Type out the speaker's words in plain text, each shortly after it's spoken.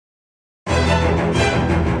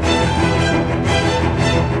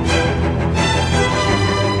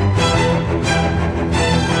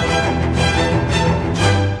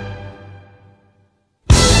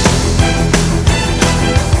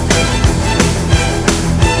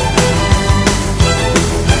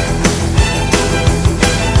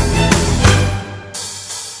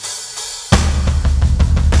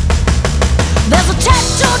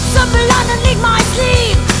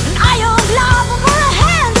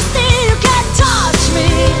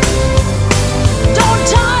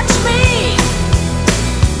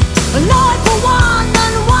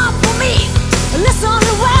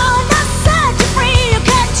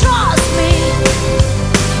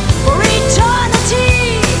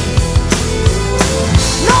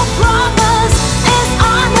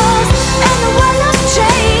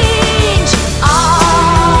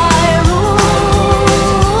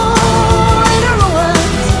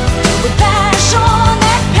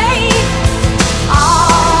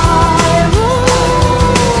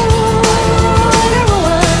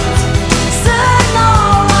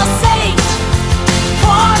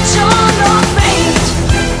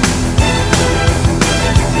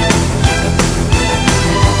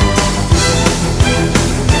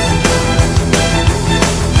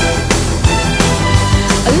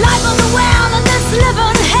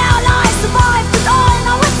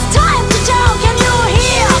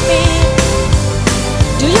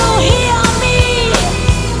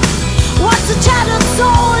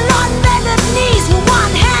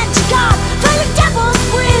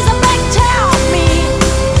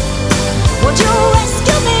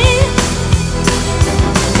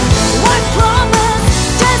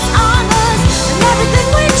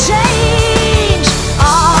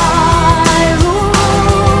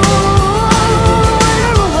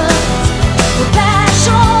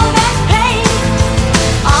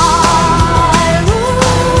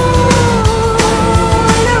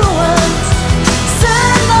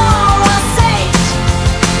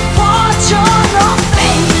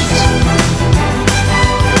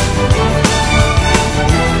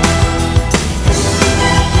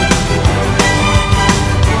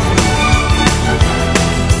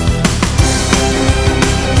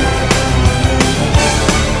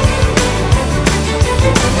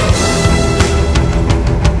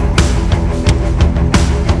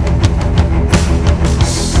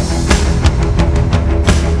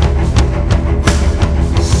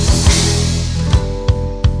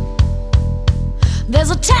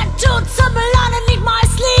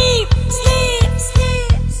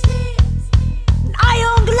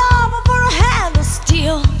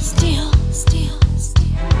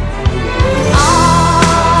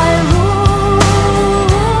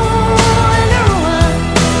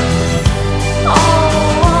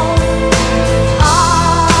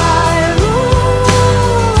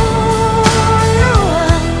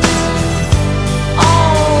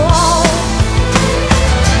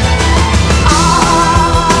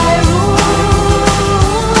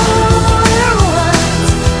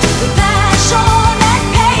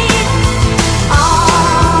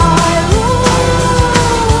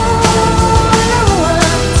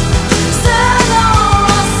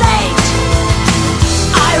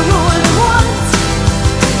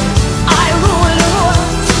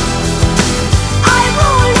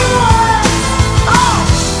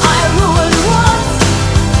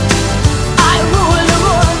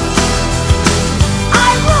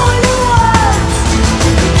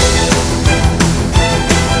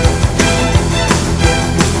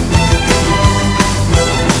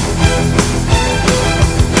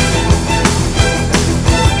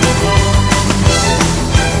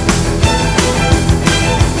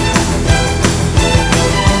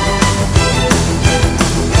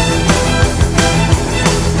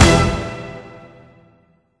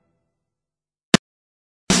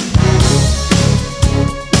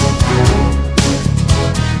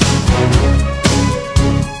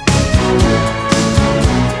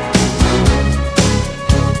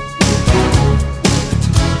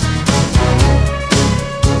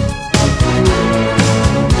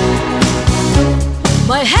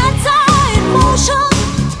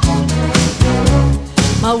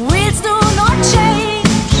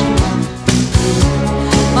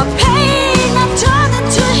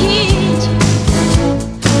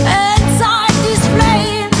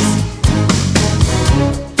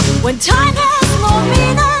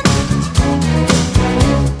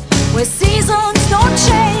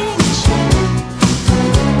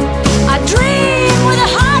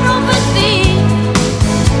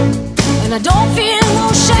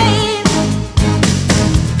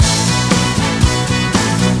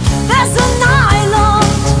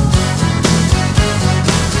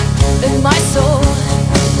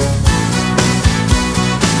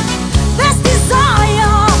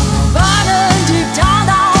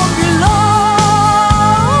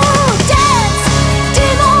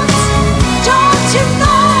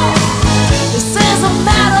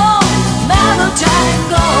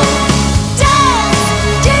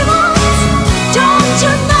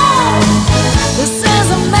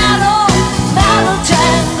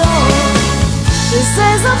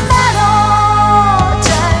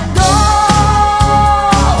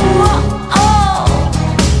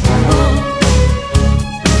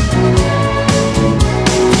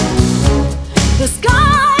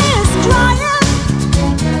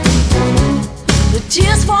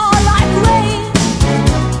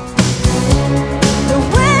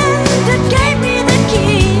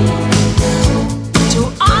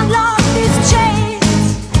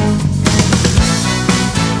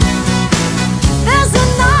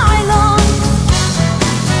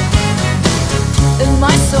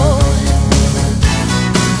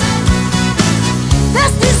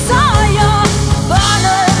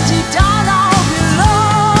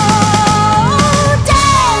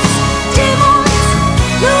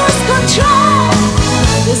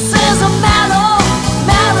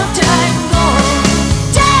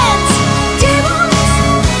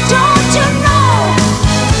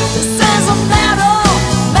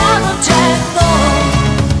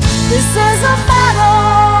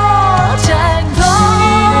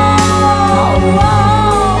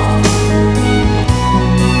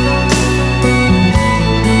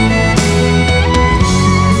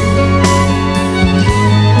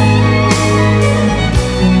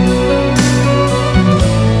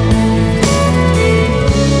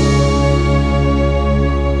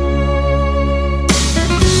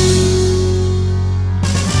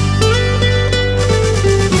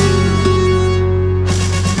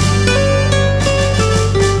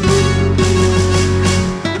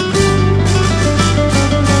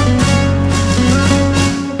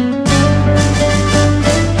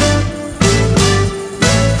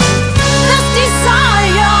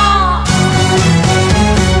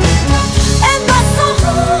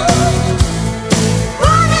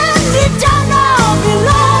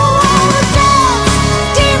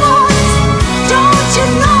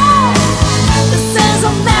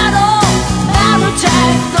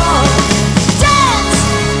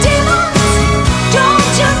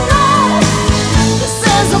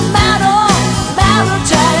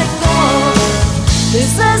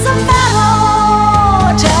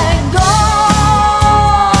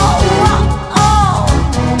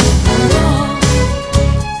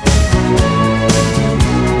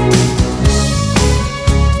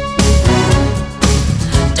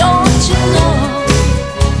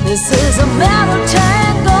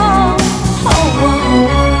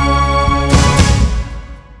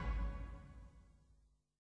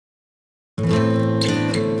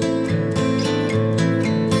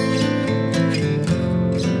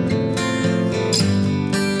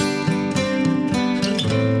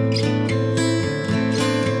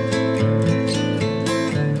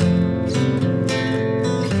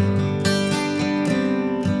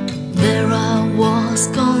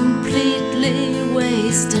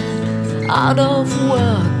out of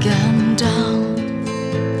work and down.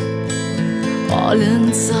 All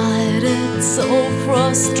inside it's so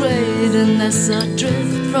frustrating as I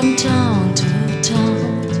drift from town to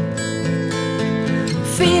town.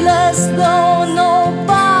 Feel as though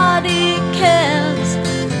nobody cares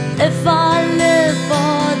if I live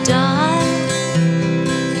or die.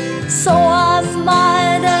 So I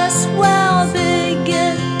might as well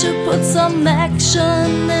begin to put some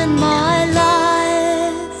action in my life.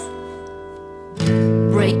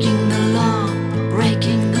 Breaking the law,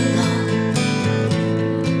 breaking the law,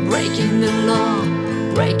 breaking the law,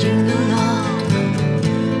 breaking the law,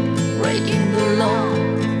 breaking the law,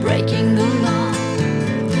 breaking the law,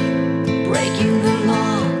 breaking the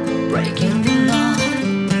law, breaking the law.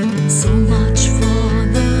 So much for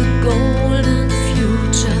the golden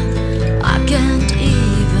future, I can't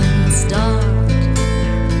even start.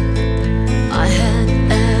 I had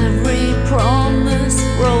every promise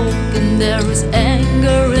broken, there is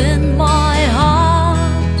anger in my heart.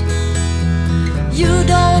 You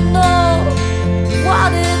don't know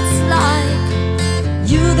what it's like,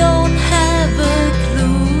 you don't have a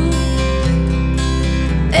clue.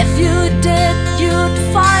 If you did, you'd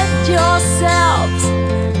find yourselves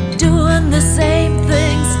doing the same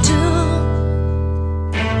things too.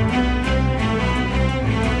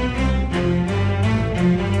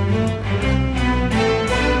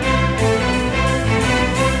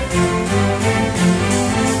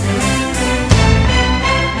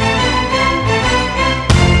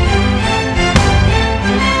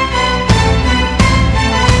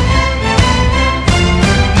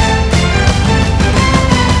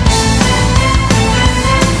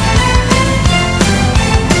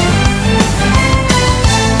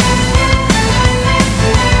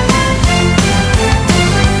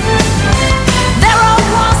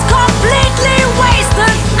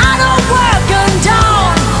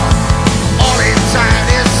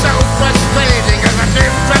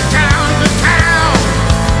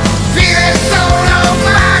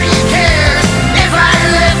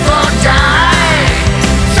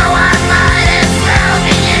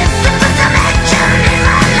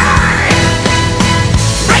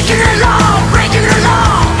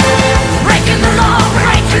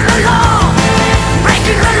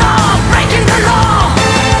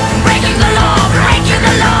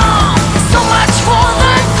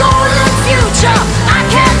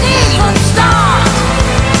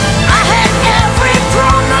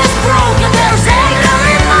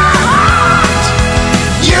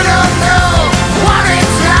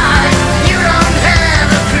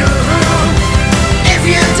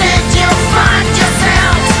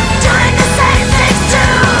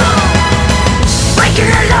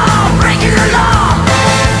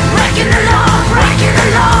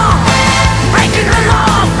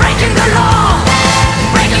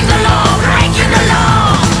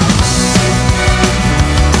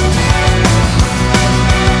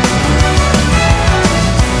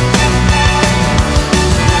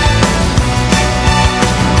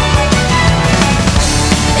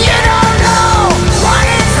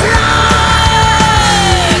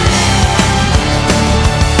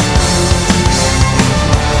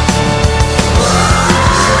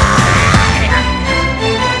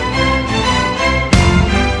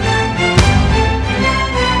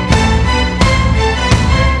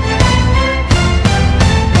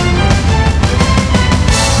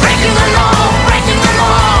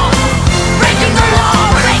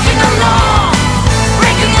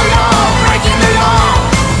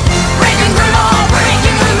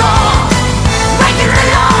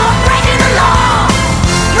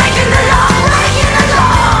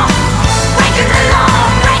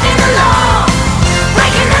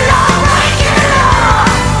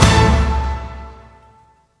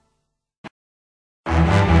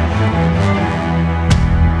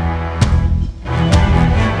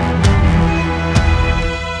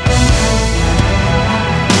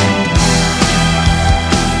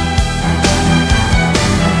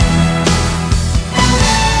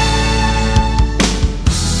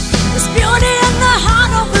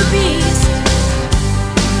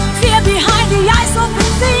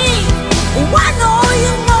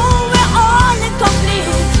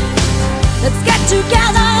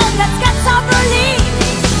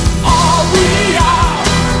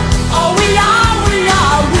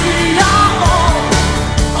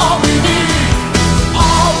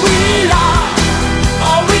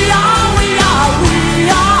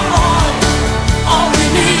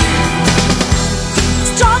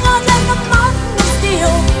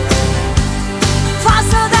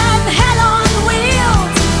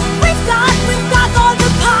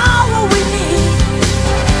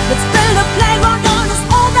 Let's build a playground on the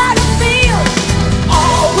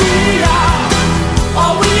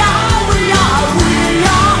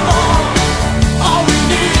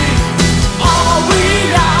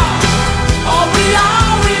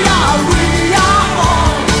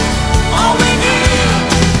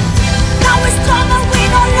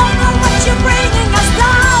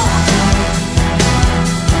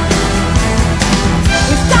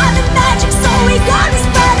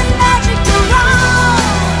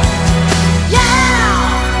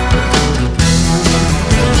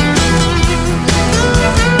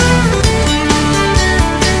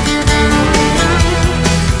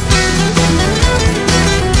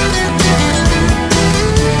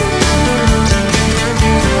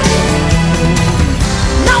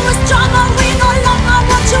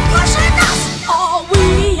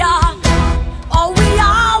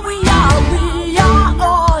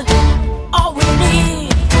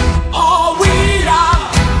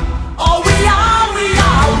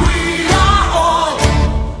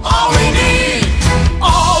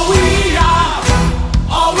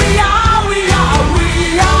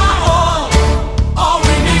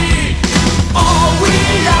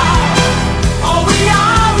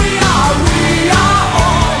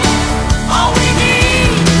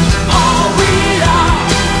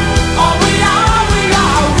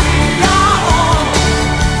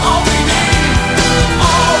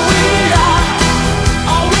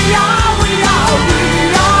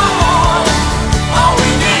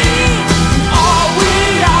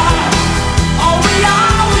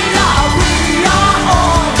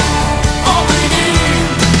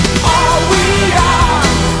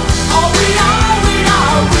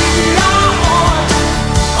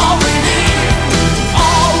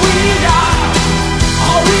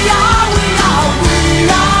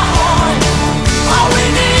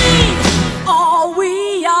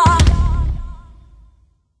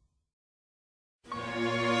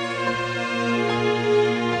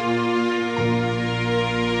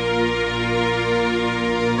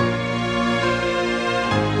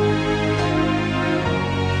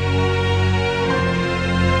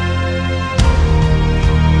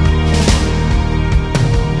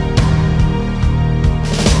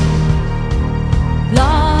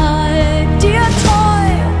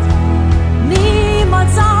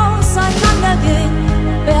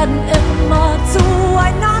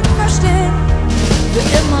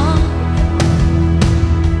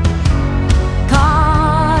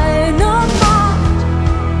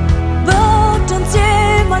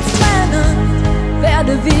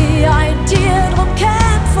werde wie ein Tier drum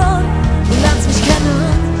kämpfen. Du lernst mich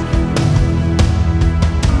kennen,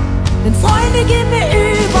 denn Freunde gehen mir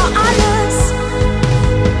über alles.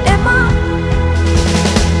 Immer,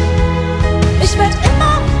 ich werd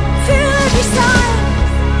immer für dich sein,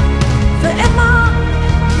 für immer.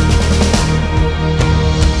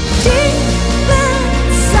 Deep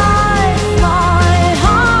inside my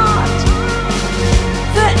heart,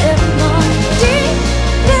 für immer. Deep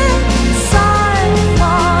inside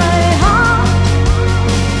my heart,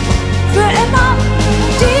 für immer.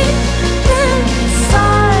 Deep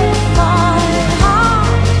inside my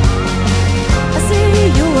heart, I see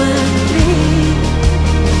you and me.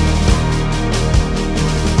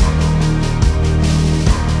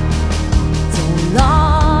 So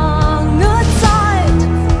lange Zeit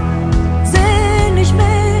sehn ich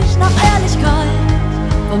mich nach Ehrlichkeit,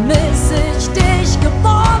 vermiss ich dich,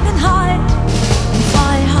 Geborgenheit und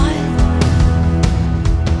Freiheit.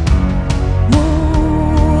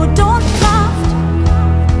 Mut und Kraft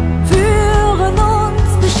führen uns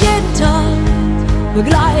durch jeden Tag,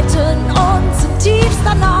 begleiten uns in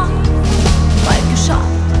tiefster Nacht. Bald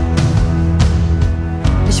geschafft.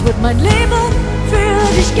 Ich würd mein Leben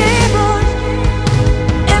für dich geben.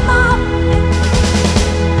 Immer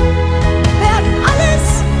werden alles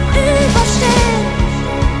überstehen.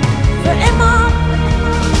 Für immer.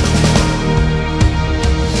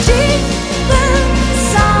 Deep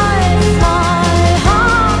inside my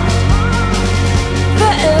heart,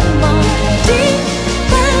 für immer. Deep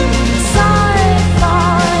inside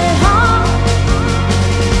my heart,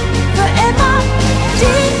 für immer.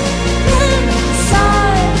 Deep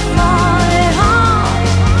inside my heart.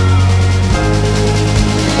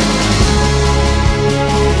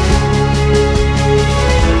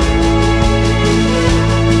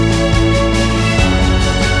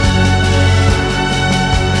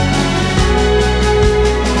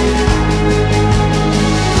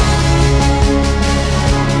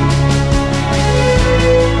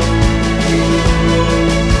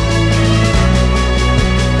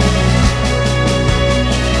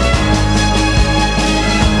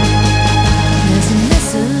 There's a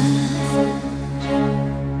message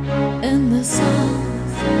in the song.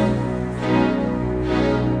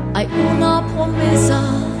 Hay una promesa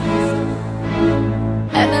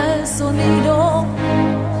en el sonido.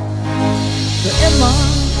 Für immer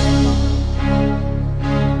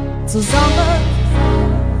zusammen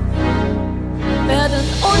werden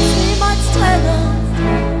uns niemals trennen.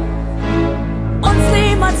 Uns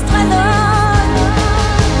niemals trennen.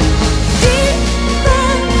 Deep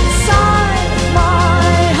inside my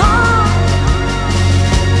heart,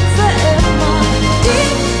 für immer.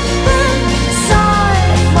 Deep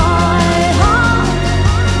inside my heart,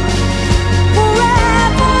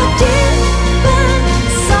 forever. Deep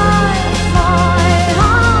inside my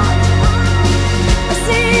heart, I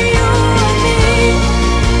see you and me.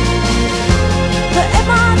 Für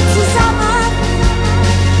immer zusammen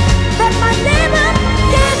wird mein Leben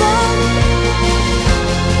geben.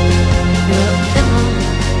 Für immer,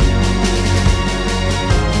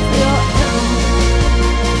 für immer,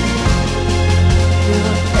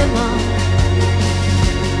 für immer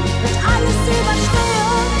wird alles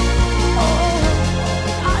überstehen, oh,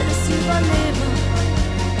 wird alles überleben.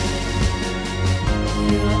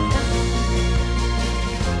 Für immer, für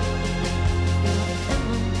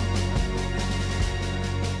immer,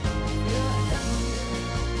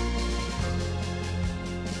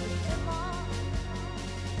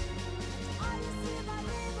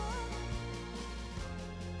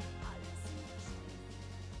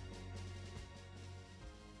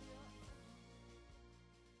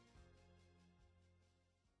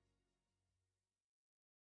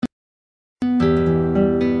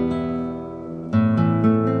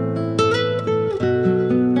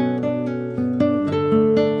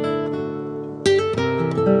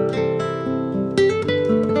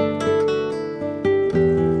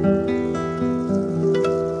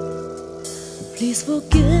 please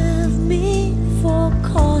forgive me for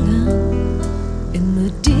calling in the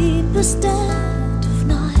deepest dead of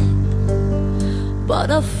night, but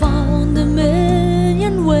I found a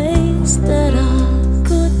million ways that I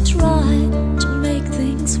could try to make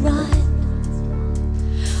things right.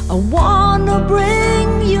 I wanna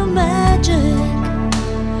bring you magic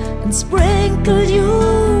and sprinkle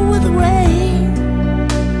you with rain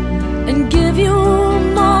and give you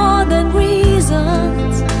more than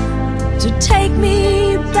reasons to take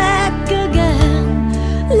me back again.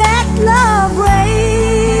 Let love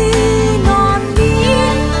rain on me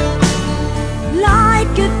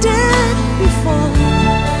like it did before.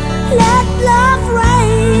 Let love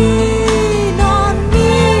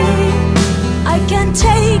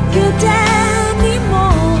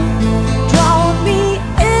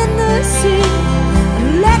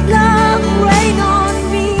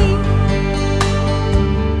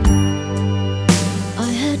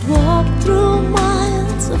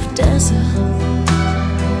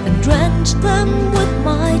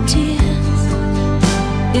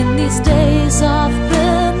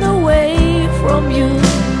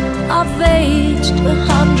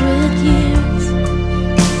 100 years.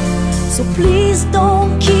 So please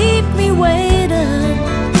don't keep me waiting,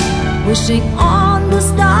 wishing on the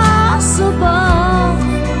stars above.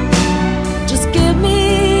 Just give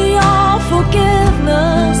me your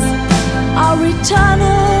forgiveness, I'll return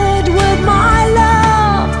it with my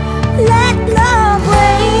love. Let love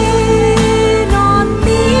rain on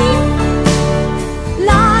me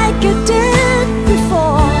like it did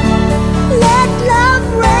before. Let love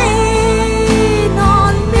rain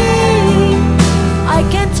on me. I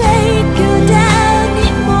can't take it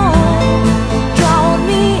anymore. Drown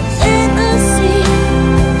me in the sea.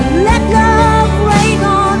 Let love rain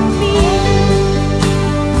on me.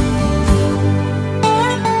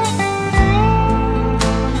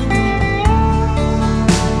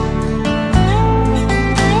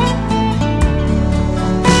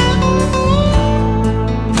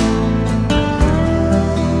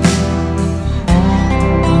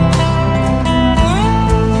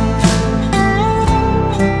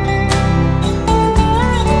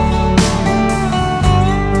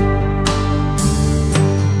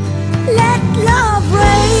 Let love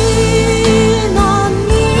rain on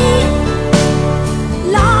me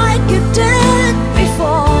like it did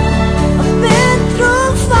before. I've been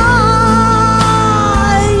through fire,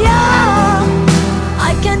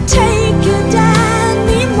 I can't take it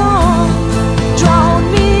anymore. Drown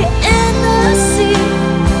me in the sea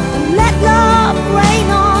and let love rain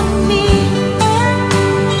on me.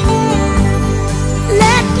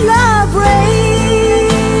 Let love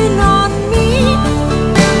rain on me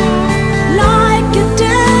like it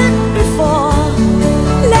did before.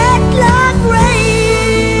 Let love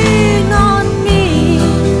rain on me.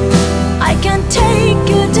 I can't take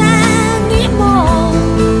it anymore.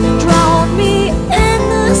 Drown me in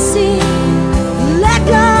the sea. Let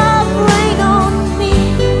love rain on me.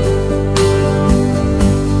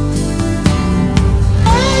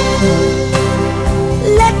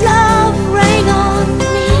 Let love rain on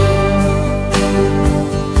me.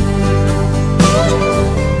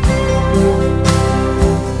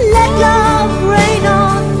 Let love rain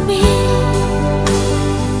on me.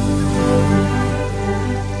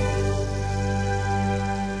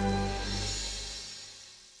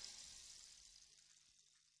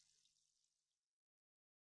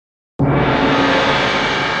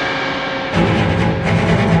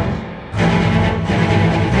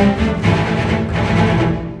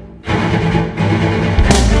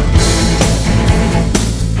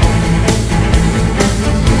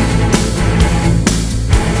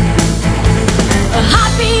 A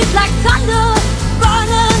heartbeat like thunder,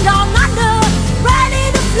 burning down under, ready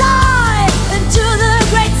to fly into the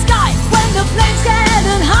great sky. When the flames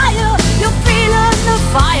getting higher, you're feeling the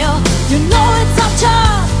fire. You know it's our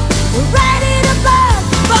turn, we're ready to burn.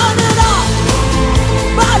 Burn it up,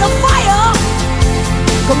 burn a fire.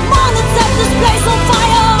 Come on and set this place on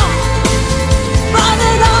fire. Burn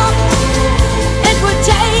it up, it will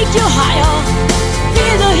take you higher.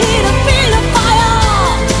 Feel the heat and feel the fire.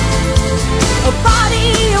 A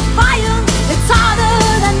body of fire, it's harder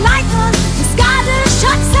than lightning. He's got a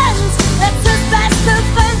sharp sense, that's his best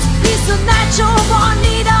defense. He's a natural born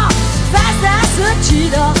leader, fast as a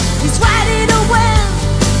cheetah. He's ready to win.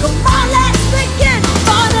 Come on, let's begin.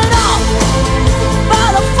 Burn it up,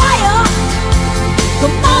 burn a fire.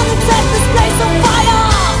 Come on and set this place on fire.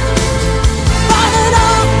 Burn it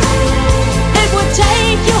up, it will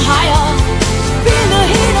take you higher. Feel the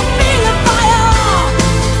heat and feel the fire.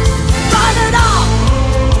 Burn it up.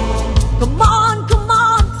 Come on, come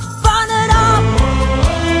on, burn it up.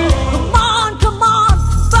 Come on, come on,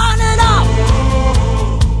 burn it up.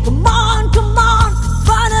 Come on, come on,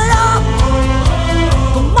 burn it up.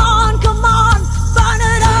 Come on, come on, burn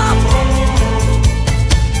it up.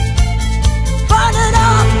 Burn it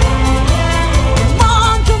up. Come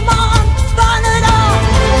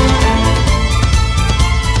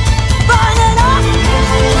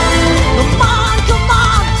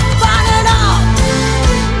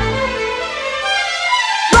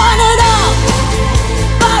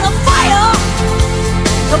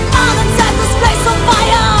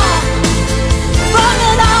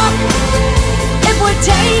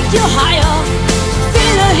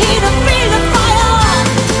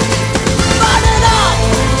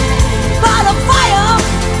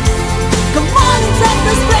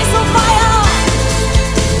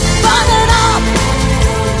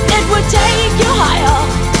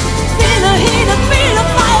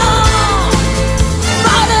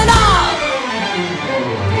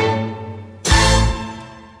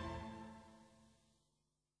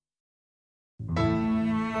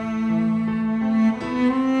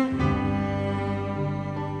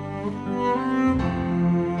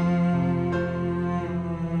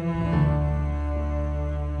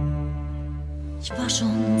Ich war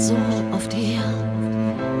schon so oft hier,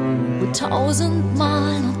 wohl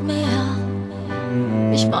 1000-mal und mehr.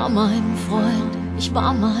 Ich war mein Freund, ich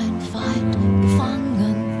war mein Feind,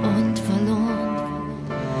 gefangen und verloren.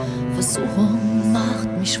 Versuchung macht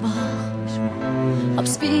mich schwach,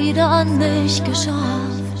 hab's wieder nicht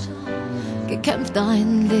geschafft. Gekämpft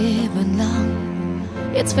ein Leben lang,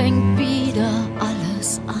 jetzt fängt wieder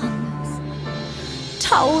alles an.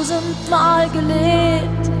 1000-mal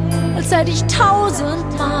gelebt, als hätte ich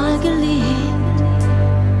 1000-mal geliebt.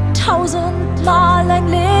 1000-mal ein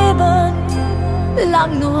Leben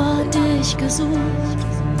lang nur dich gesucht.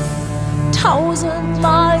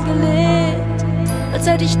 1000-mal gelebt, als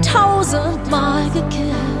hätte ich 1000-mal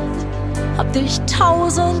gekillt. Hab dich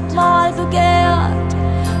 1000-mal begehrt,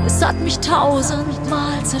 es hat mich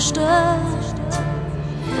 1000-mal zerstört.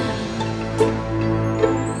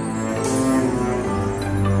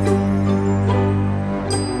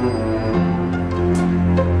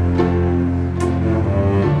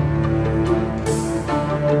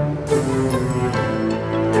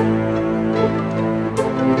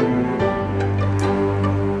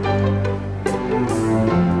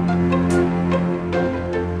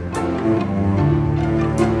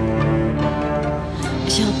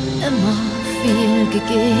 Ich hab immer viel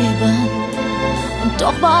gegeben und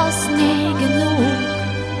doch war's nie genug.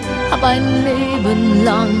 Hab ein Leben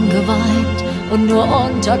lang geweint und nur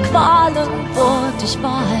unter Qualen wurde ich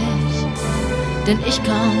weich. Denn ich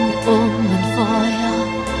kam im Feuer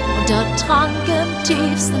und ertrank im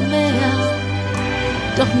tiefsten Meer.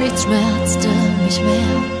 Doch nichts schmerzte mich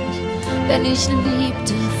mehr, denn ich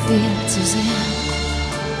liebte viel zu sehr.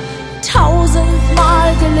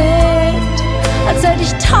 1000-mal gelebt, als hätte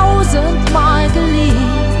ich 1000-mal geliebt.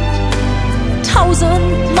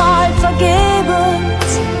 1000-mal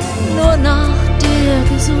vergebens, nur nach dir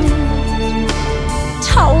gesucht.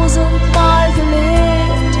 1000-mal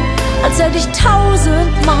gelebt, als hätte ich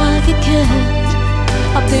 1000-mal gekillt.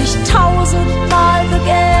 Hab dich 1000-mal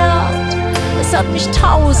begehrt, es hat mich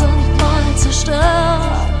 1000-mal zerstört.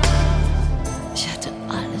 Ich hätte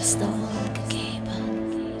alles darum gegeben,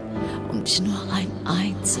 um dich nur ein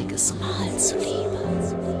einziges Mal zu lieben.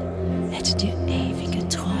 Hätte dir ewige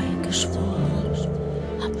Treue geschworen,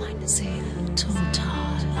 hab meine Seele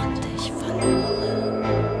total an dich verloren.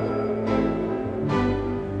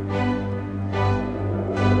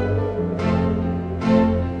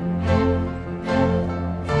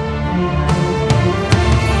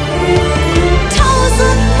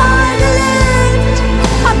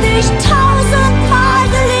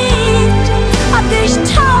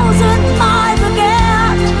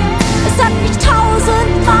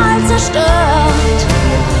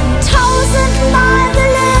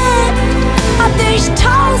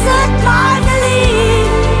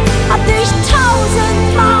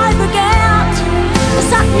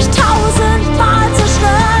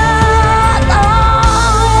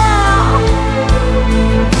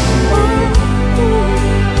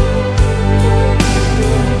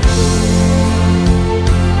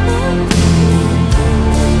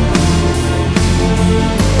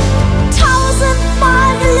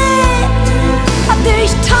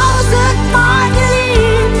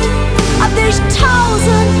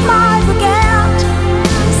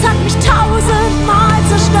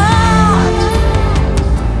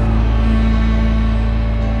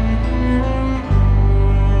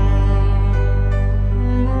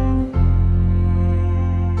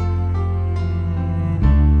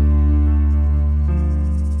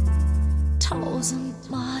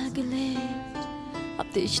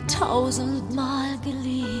 Hab dich 1000-mal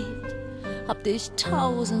geliebt, hab dich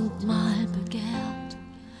 1000-mal begehrt,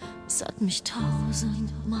 es hat mich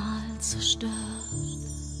 1000-mal zerstört.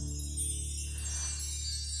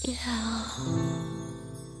 Ja.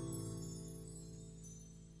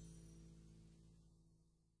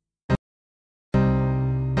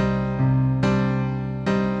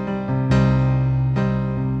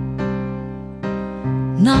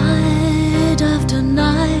 Night after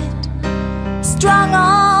night, strung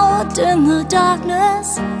out in the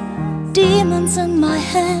darkness, demons in my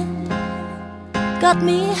head got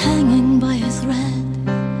me hanging by a thread.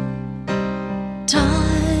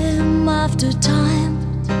 Time after time,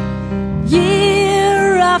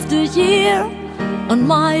 year after year, on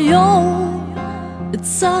my own, it's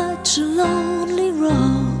such a lonely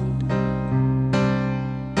road.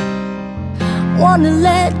 Wanna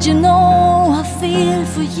let you know I feel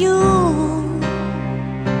for you.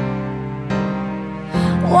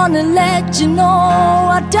 Wanna let you know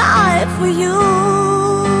I die for you.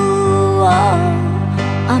 Oh,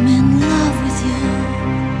 I'm in love with you.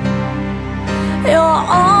 You're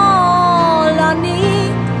all I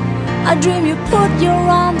need. I dream you put your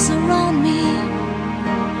arms around me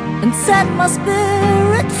and set my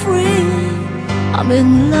spirit free. I'm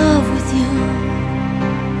in love with you.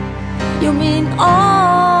 You mean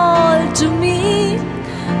all to me.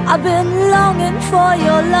 I've been longing for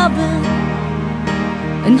your loving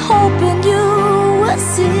and hoping you will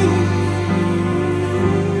see.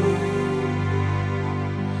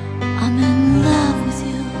 I'm in love with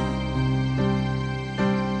you.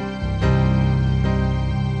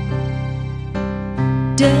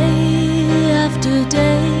 Day after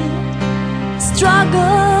day,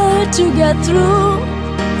 struggle to get through.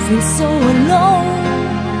 Feel so alone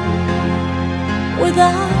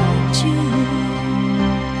without you.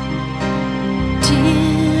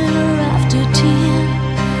 Tear after tear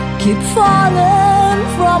keep falling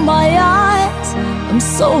from my eyes. I'm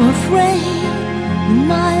so afraid you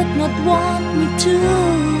might not want me to.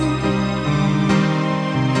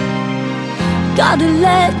 Gotta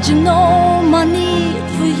let you know my need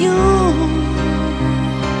for you.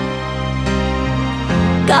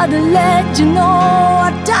 Gotta let you know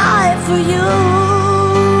I die for you.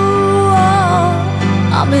 Oh,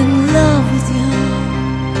 I'm in love with you.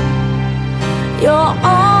 You're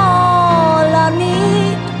all I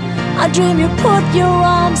need. I dream you put your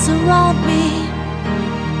arms around me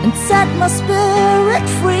and set my spirit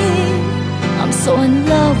free. I'm so in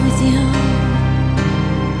love with you.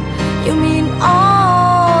 You mean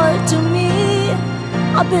all to me.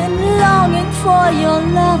 I've been longing for your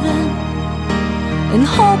loving and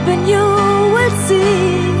hoping you will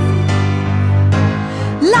see.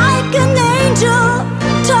 Like an angel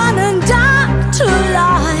turning dark to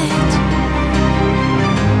light,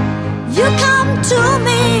 you come to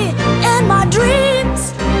me in my dreams.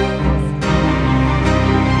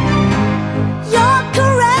 Your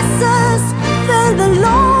caresses fill the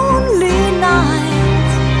lonely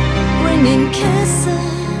night, bringing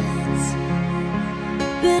kisses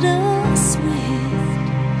bittersweet.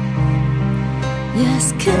 Yes,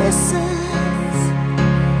 kisses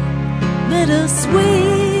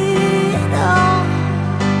bittersweet. Oh.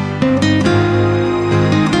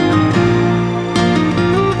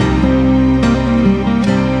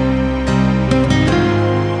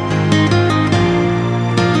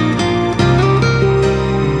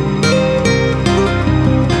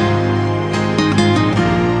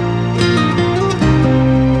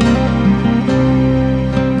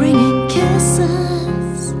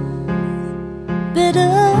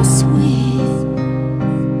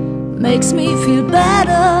 Makes me feel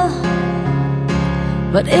better,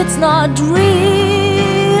 but it's not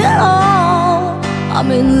real. Oh, I'm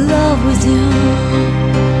in love with you.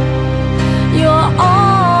 You're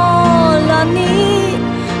all I need.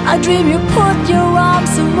 I dream you put your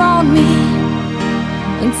arms around me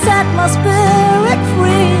and set my spirit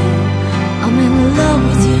free. I'm in love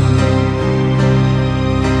with you.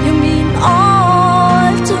 You mean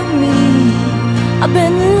all to me. I've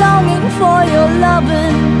been longing for your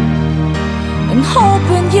loving and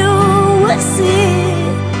hoping you will see.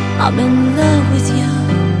 I'm in love with you.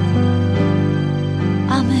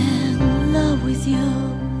 I'm in love with you.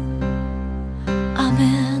 I'm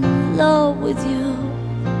in love with you.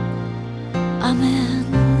 I'm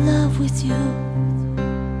in love with you.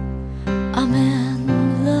 I'm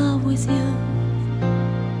in love with you.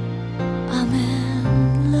 I'm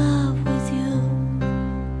in love with you.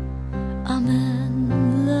 I'm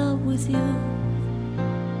in love with you.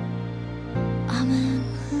 I'm in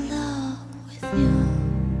love with you.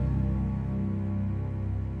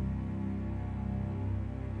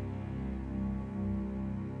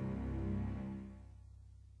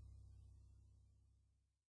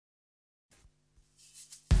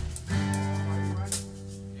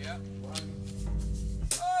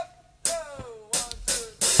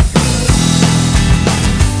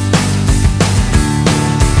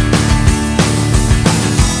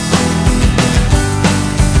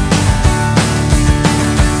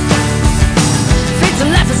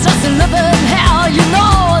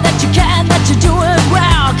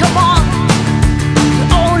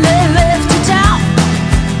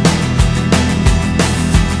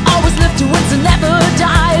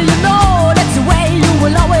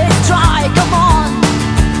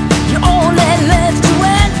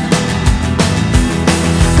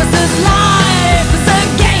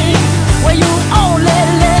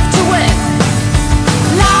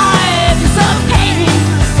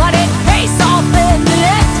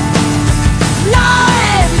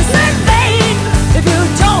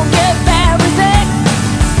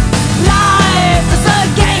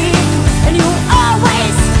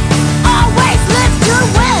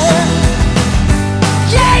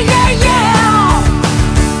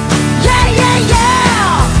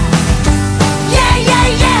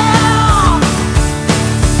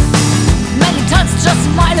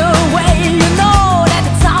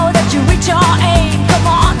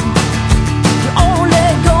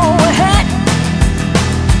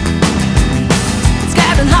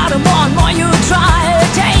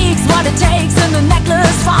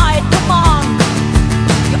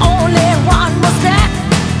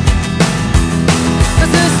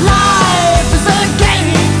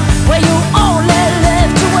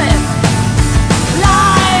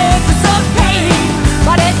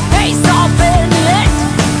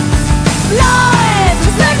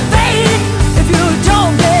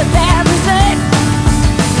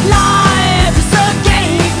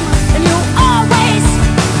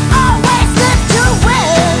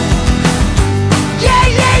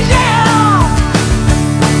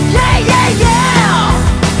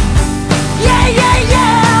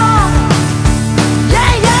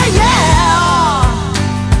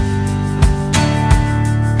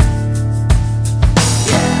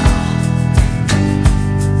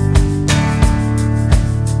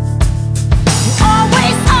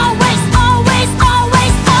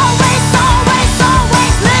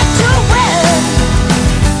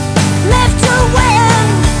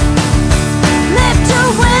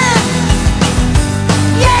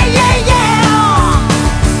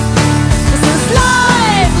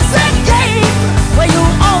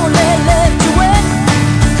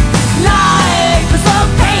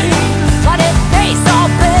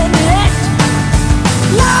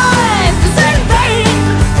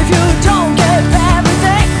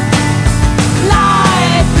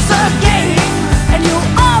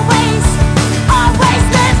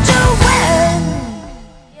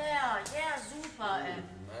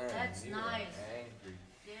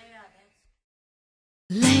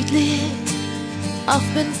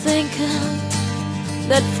 I've been thinking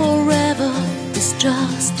that forever is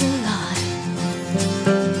just a lie,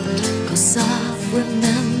 'cause I've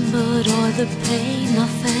remembered all the pain I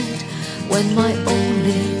felt when my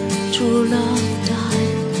only true love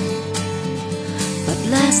died. But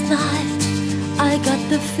last night I got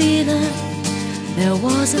the feeling there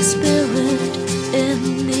was a spirit in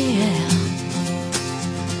the air.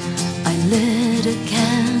 I lit a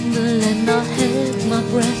candle and I held my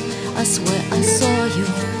breath. I swear I saw you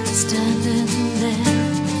standing there.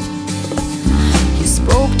 You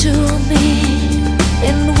spoke to me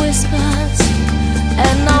in whispers,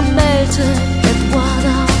 and I melted at what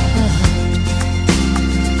I heard.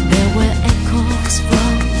 There were echoes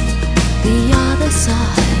from the other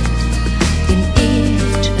side in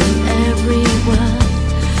each and every word.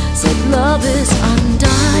 Said love is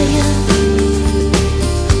undying,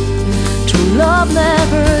 true love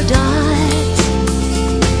never dies.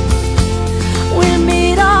 We'll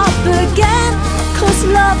meet up again, 'cause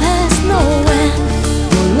love has no end.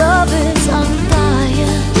 Your love is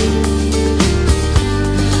undying.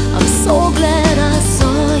 I'm so glad I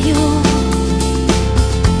saw you.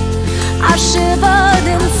 I shivered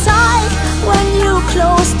inside when you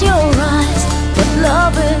closed your eyes, but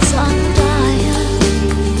love is undying.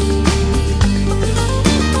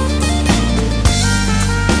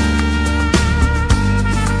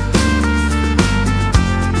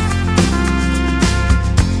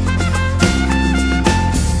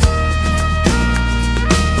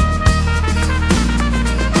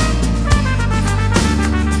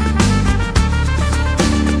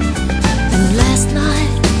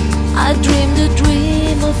 I dreamed a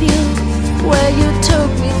dream of you, where you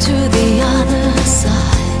took me to the other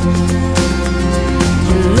side.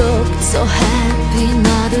 You looked so happy,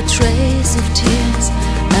 not a trace of tears,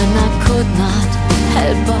 and I could not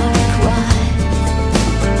help but cry.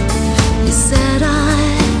 You said I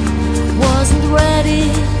wasn't ready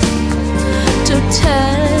to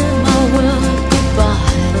tell my world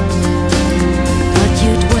goodbye, but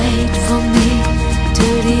you'd wait for me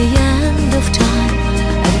till the end of time.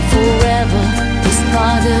 Forever is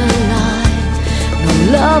not a lie. No,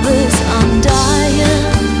 love is undying.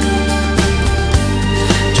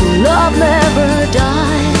 True love never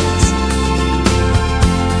dies.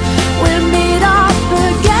 We'll meet up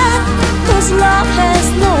again, 'cause love has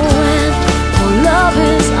no end. For love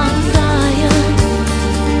is undying.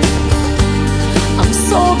 I'm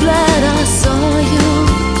so glad I saw you.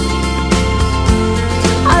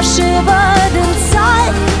 I shivered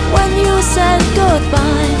inside when you said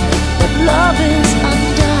goodbye. Love is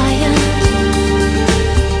undying.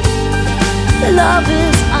 Love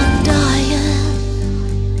is undying.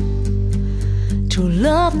 True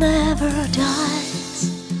love never dies.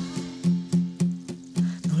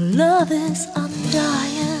 No, love is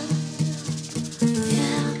undying.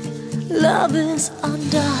 Yeah, love is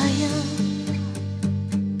undying.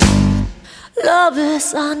 Love is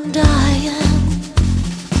undying.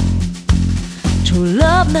 True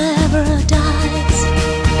love never dies.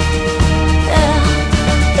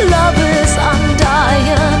 Love is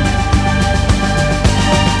undying.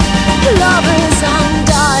 Love is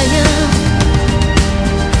undying.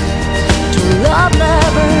 True love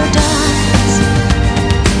never dies.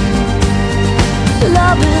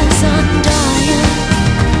 Love is undying.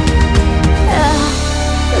 Yeah,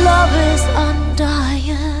 love is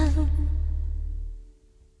undying.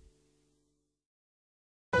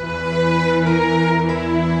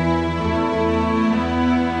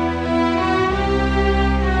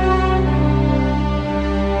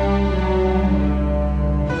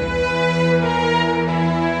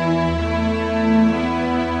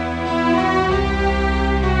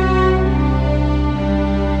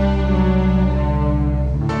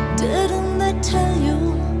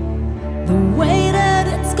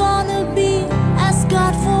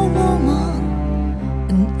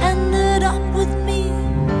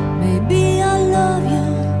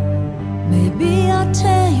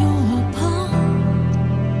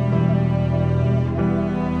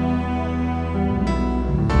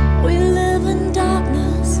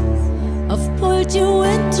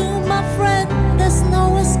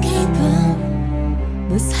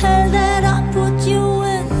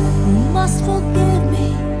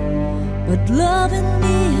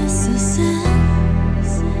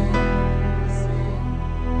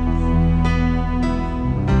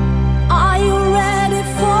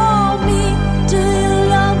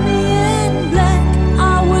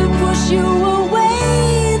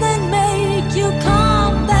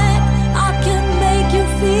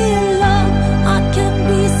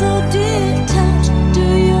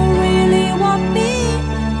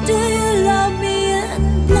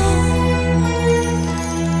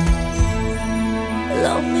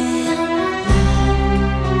 love me in black.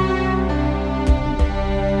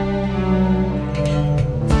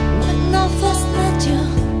 When I first met you,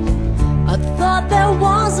 I thought there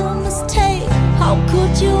was a mistake. How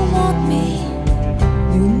could you want me?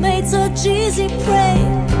 You made such easy prey.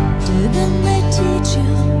 Didn't they teach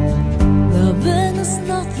you loving is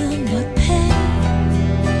nothing but pain?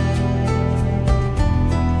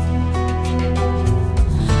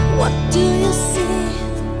 What do you see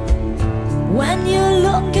when you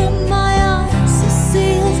look in my eyes? A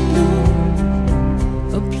sea of blue,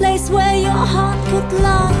 a place where your heart could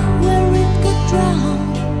lie, where it could drown,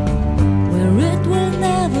 where it will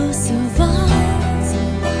never survive.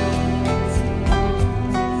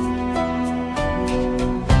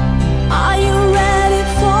 Are you ready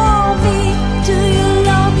for me? Do you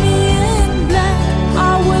love me in black?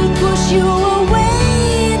 I will push you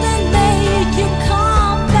away, then make you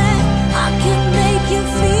come back. I can make you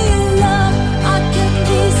feel love, I can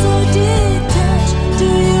be so detached. Do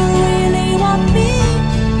you really want me?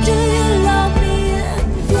 Do you love me in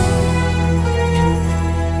black?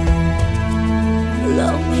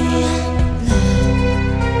 Love me in black.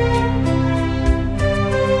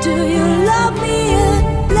 Do you love me in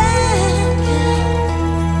black?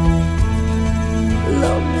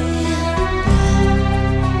 Love me in black.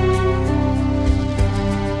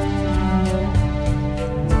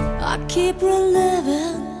 I keep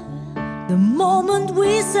reliving the moment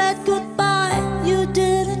we said goodbye. You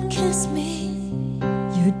didn't kiss me,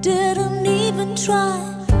 you didn't even try.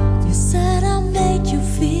 You said I made you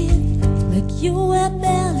feel like you were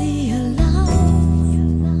barely alive.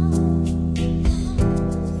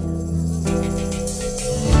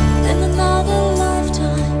 In another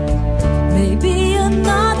lifetime, maybe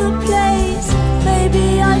another place,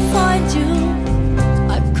 maybe I'll find you.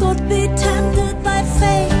 I could be tempted by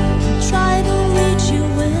fate and try to reach you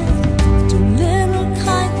with too little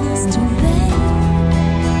kindness too late.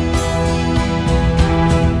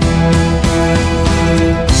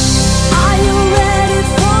 Are you ready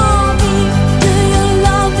for me? Do you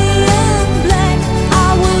love me in black? I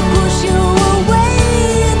will push you away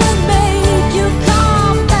and make you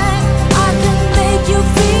come back. I can make you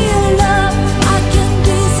feel love, I can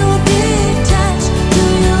be so detached. Do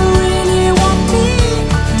you really want me?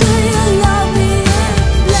 Do you love me in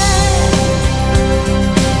black?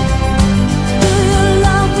 Do you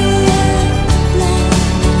love me in black?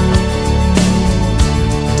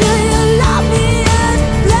 Do you love me in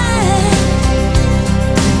black?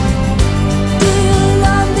 Do you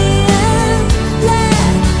love me in black?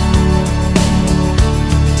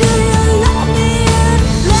 Do you love me in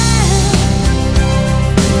black?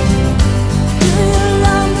 Do you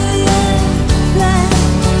love me in black?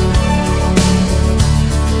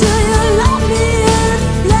 Do you love me in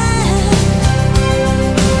black?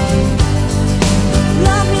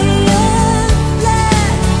 Love me in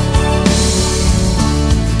black.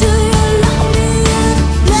 Do you love me in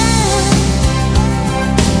black?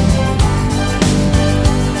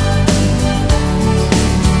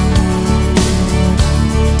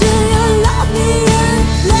 Do you love me in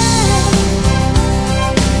black?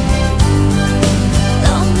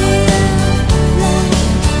 Love me in black.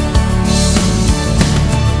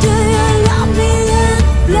 Do you love me in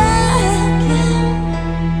black?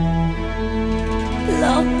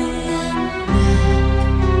 Love me in black.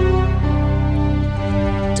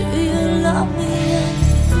 Do you love me in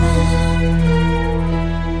black?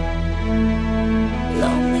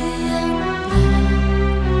 Love me in black.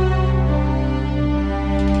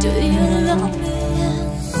 Do you love me in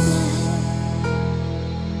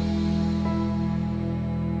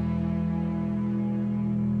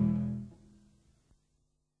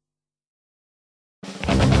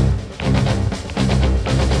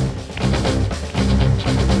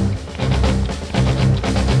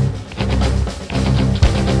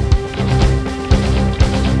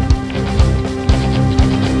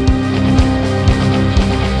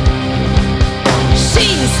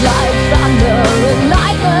She's like thunder and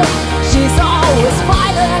lightning. She's always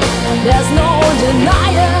fighting. There's no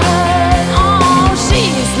denying. Oh,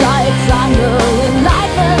 she's like thunder and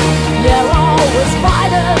lightning. They're always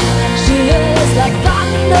fighting. She is like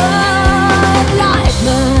thunder and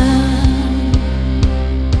lightning.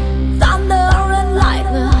 Thunder and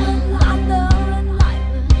lightning. Thunder and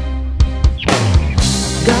lightning.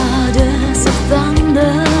 Goddess of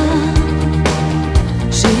thunder.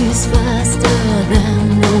 She's faster than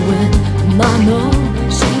the wind. I know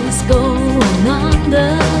she's going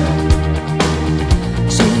under.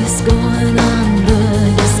 She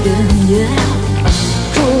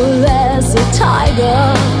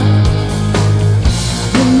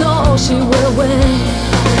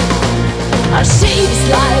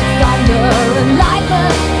like thunder and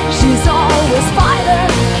lightning. She's always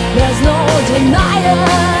fighting, there's no denying.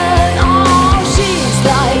 Oh, she's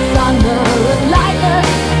like thunder and lightning,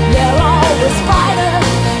 they're always fighting.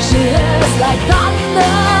 She is like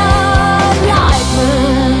thunder and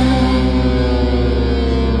lightning.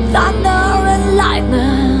 Thunder and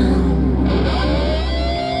lightning.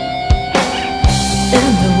 In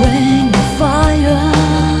the ring of fire,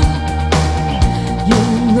 you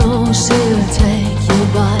know she'll take you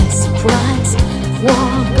by surprise.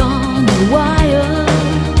 Walk on the wire,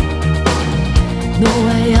 no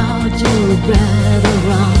way out, you better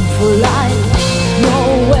run for life.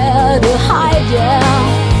 Nowhere to hide, yeah,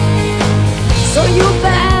 so you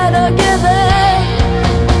better give in.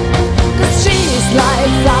 'Cause she's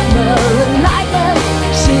like thunder and lightning,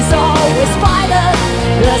 she's always fighting,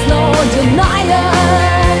 there's no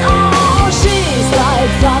denying. Oh, she's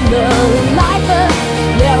like thunder and lightning,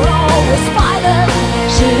 they're always fighting.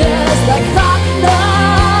 She is like thunder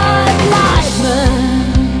and lightning.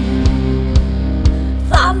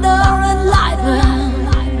 Thunder and lightning.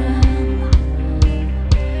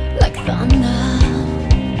 Like thunder.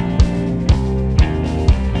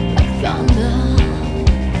 Like thunder.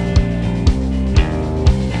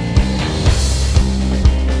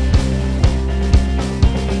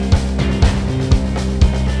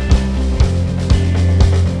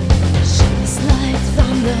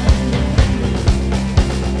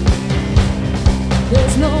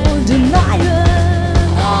 There's no denying.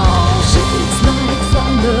 Oh, she's like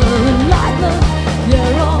thunder and lightning,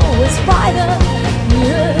 you're always fighting.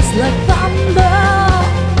 Yes, like thunder.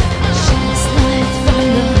 She's like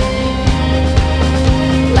thunder,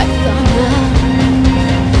 like thunder.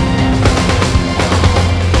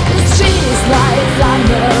 She's like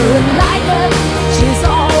thunder and lightning, she's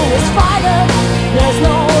always fighting. There's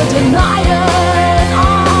no denying.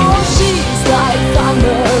 Oh, she's like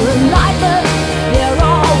thunder and lightning,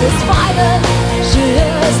 always fighting. She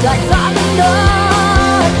is like thunder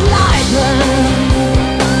and lightning.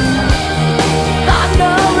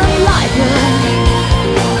 Thunder and lightning.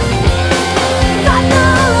 Thunder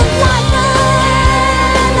and lightning.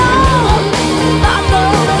 Oh, thunder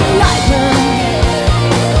and lightning.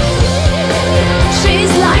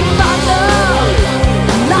 She's like thunder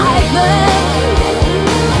and lightning.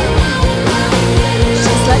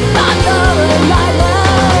 She's like thunder and lightning.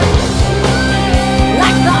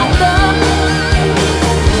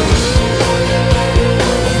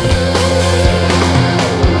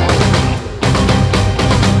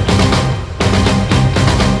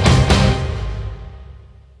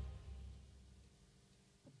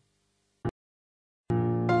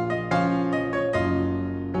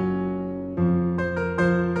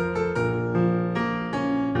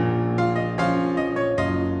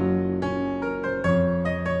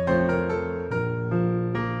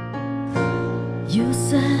 You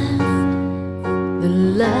said the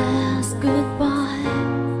last goodbye.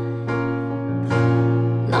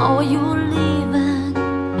 Now you're leaving,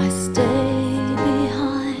 I stay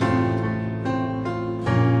behind.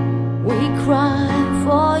 We cry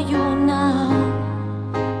for you now,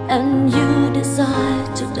 and you decide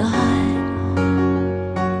to die.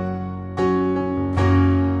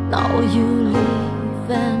 Now you leave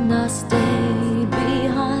and I stay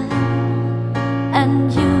behind,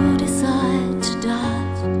 and you decide to die.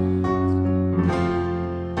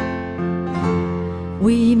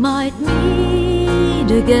 We might meet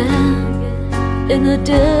again in a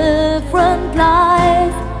different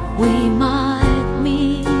life. We might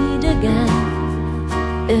meet again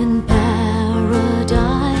in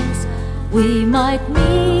paradise. We might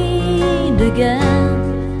meet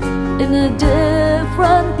again in a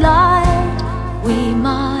different light. We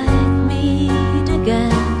might meet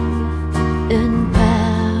again in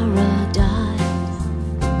paradise.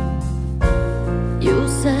 You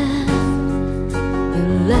said the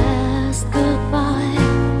last goodbye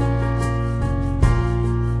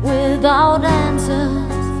without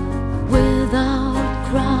answers, without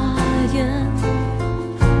crying.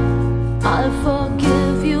 I'll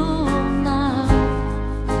forgive you now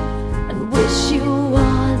and wish you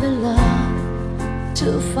all the love to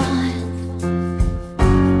find.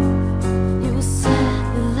 You said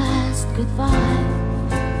the last goodbye,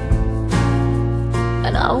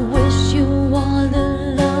 and I wish you all the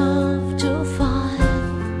love to find.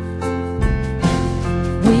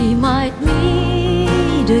 We might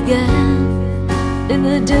meet again in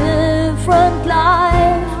a different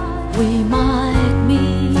life. We might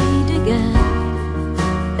meet again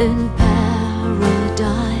in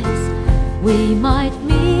paradise. We might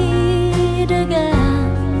meet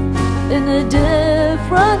again in a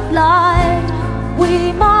different light. We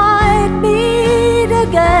might meet again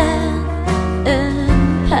again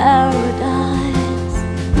in paradise.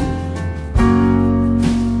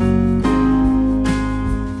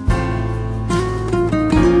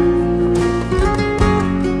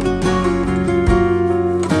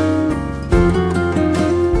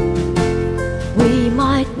 We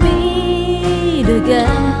might meet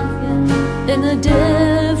again in a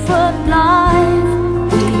different life.